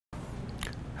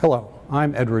Hello,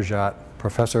 I'm Ed Rajat,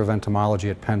 Professor of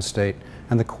Entomology at Penn State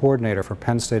and the coordinator for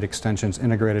Penn State Extension's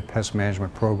Integrated Pest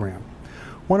Management Program.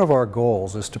 One of our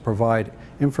goals is to provide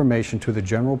information to the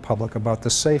general public about the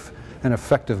safe and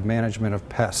effective management of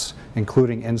pests,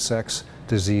 including insects,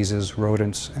 diseases,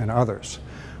 rodents, and others.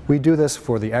 We do this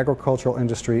for the agricultural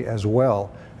industry as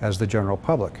well as the general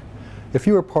public. If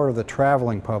you are part of the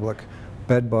traveling public,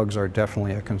 bedbugs are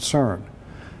definitely a concern.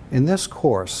 In this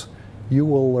course, you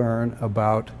will learn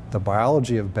about the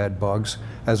biology of bedbugs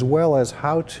as well as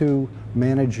how to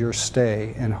manage your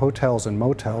stay in hotels and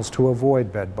motels to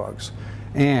avoid bedbugs.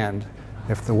 And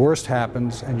if the worst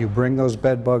happens and you bring those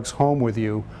bedbugs home with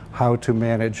you, how to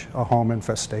manage a home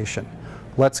infestation.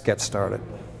 Let's get started.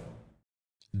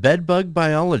 Bedbug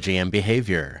biology and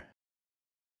behavior.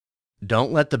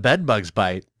 "Don't let the bedbugs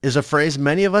bite" is a phrase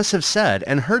many of us have said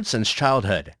and heard since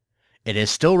childhood. It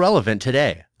is still relevant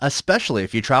today, especially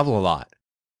if you travel a lot.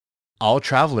 All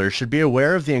travelers should be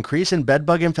aware of the increase in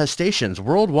bedbug infestations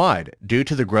worldwide due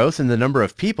to the growth in the number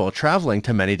of people traveling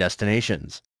to many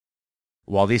destinations.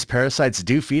 While these parasites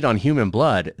do feed on human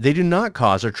blood, they do not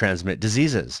cause or transmit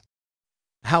diseases.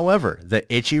 However, the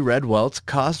itchy red welts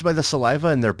caused by the saliva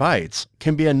in their bites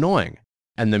can be annoying,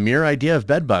 and the mere idea of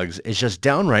bedbugs is just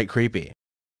downright creepy.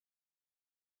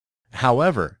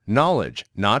 However, knowledge,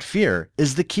 not fear,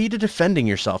 is the key to defending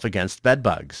yourself against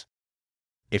bedbugs.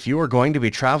 If you are going to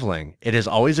be traveling, it is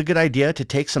always a good idea to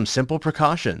take some simple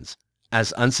precautions,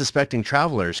 as unsuspecting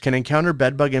travelers can encounter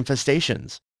bedbug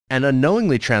infestations and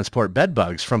unknowingly transport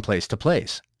bedbugs from place to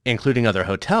place, including other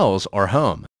hotels or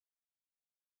home.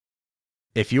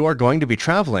 If you are going to be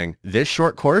traveling, this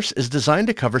short course is designed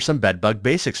to cover some bedbug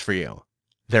basics for you: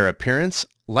 their appearance,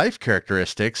 life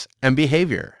characteristics, and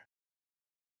behavior.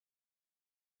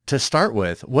 To start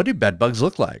with, what do bedbugs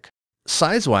look like?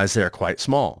 Size-wise, they are quite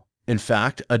small. In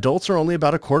fact, adults are only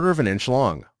about 1/4 of an inch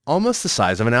long, almost the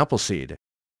size of an apple seed.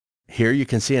 Here you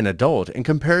can see an adult in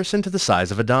comparison to the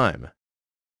size of a dime.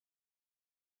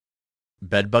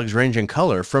 Bedbugs range in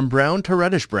color from brown to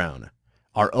reddish brown,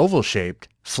 are oval-shaped,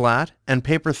 flat, and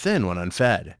paper-thin when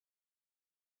unfed.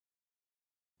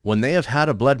 When they have had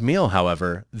a blood meal,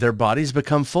 however, their bodies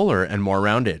become fuller and more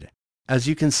rounded, as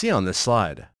you can see on this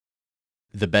slide.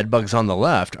 The bedbugs on the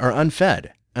left are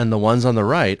unfed, and the ones on the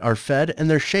right are fed and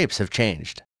their shapes have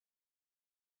changed.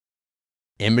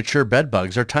 Immature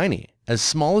bedbugs are tiny, as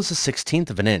small as 1/16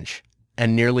 of an inch,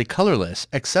 and nearly colorless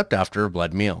except after a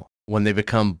blood meal, when they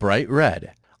become bright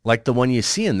red, like the one you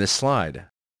see in this slide.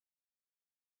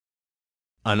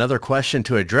 Another question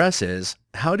to address is,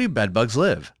 how do bedbugs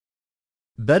live?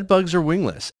 Bedbugs are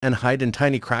wingless and hide in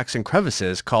tiny cracks and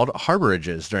crevices called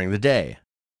harborages during the day.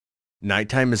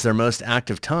 Nighttime is their most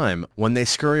active time, when they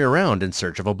scurry around in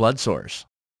search of a blood source.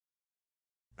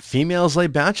 Females lay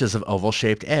batches of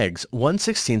oval-shaped eggs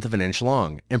 1/16 of an inch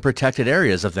long in protected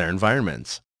areas of their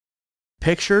environments.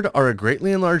 Pictured are a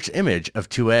greatly enlarged image of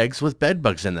 2 eggs with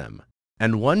bedbugs in them,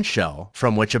 and 1 shell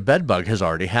from which a bedbug has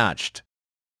already hatched.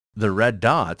 The red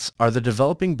dots are the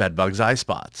developing bedbug's eye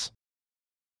spots.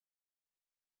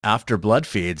 After blood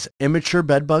feeds, immature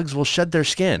bedbugs will shed their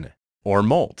skin, or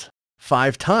molt,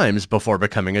 5 times before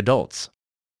becoming adults.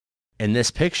 In this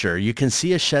picture, you can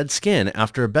see a shed skin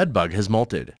after a bedbug has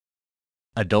molted.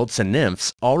 Adults and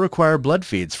nymphs all require blood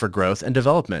feeds for growth and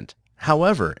development.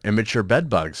 However, immature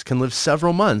bedbugs can live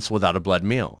several months without a blood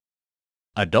meal.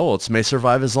 Adults may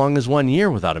survive as long as 1 year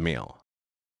without a meal.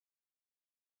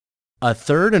 A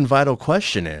third and vital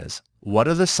question is, what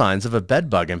are the signs of a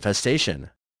bedbug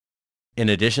infestation? In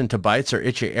addition to bites or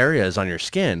itchy areas on your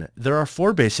skin, there are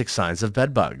 4 basic signs of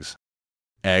bedbugs: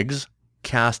 eggs,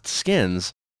 cast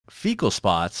skins, fecal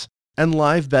spots, and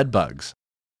live bedbugs.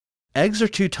 Eggs are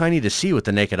too tiny to see with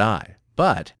the naked eye,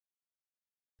 but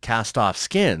cast-off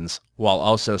skins, while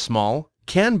also small,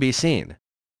 can be seen,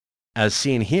 as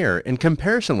seen here in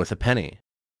comparison with a penny.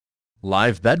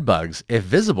 Live bedbugs, if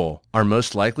visible, are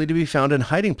most likely to be found in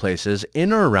hiding places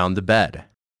in or around the bed.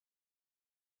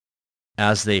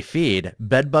 As they feed,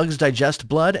 bedbugs digest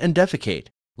blood and defecate,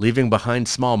 leaving behind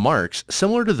small marks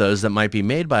similar to those that might be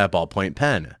made by a ballpoint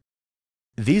pen.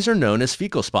 These are known as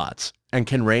fecal spots and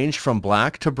can range from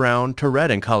black to brown to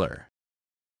red in color,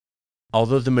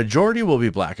 although the majority will be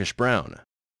blackish-brown.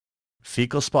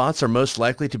 Fecal spots are most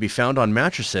likely to be found on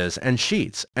mattresses and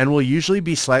sheets and will usually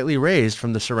be slightly raised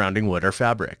from the surrounding wood or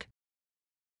fabric.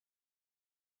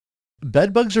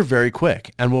 Bedbugs are very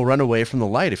quick and will run away from the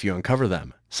light if you uncover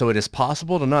them, so it is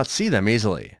possible to not see them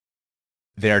easily.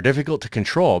 They are difficult to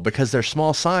control because their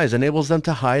small size enables them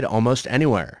to hide almost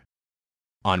anywhere: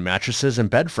 on mattresses and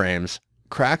bed frames,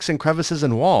 cracks and crevices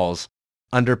in walls,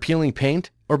 under peeling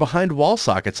paint, or behind wall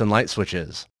sockets and light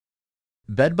switches.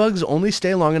 Bedbugs only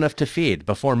stay long enough to feed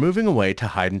before moving away to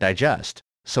hide and digest,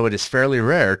 so it is fairly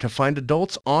rare to find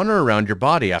adults on or around your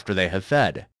body after they have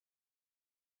fed.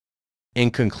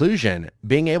 In conclusion,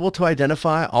 being able to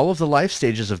identify all of the life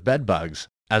stages of bedbugs,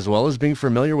 as well as being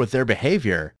familiar with their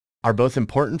behavior, are both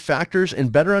important factors in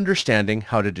better understanding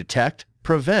how to detect,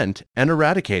 prevent, and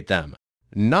eradicate them,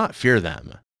 not fear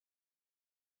them.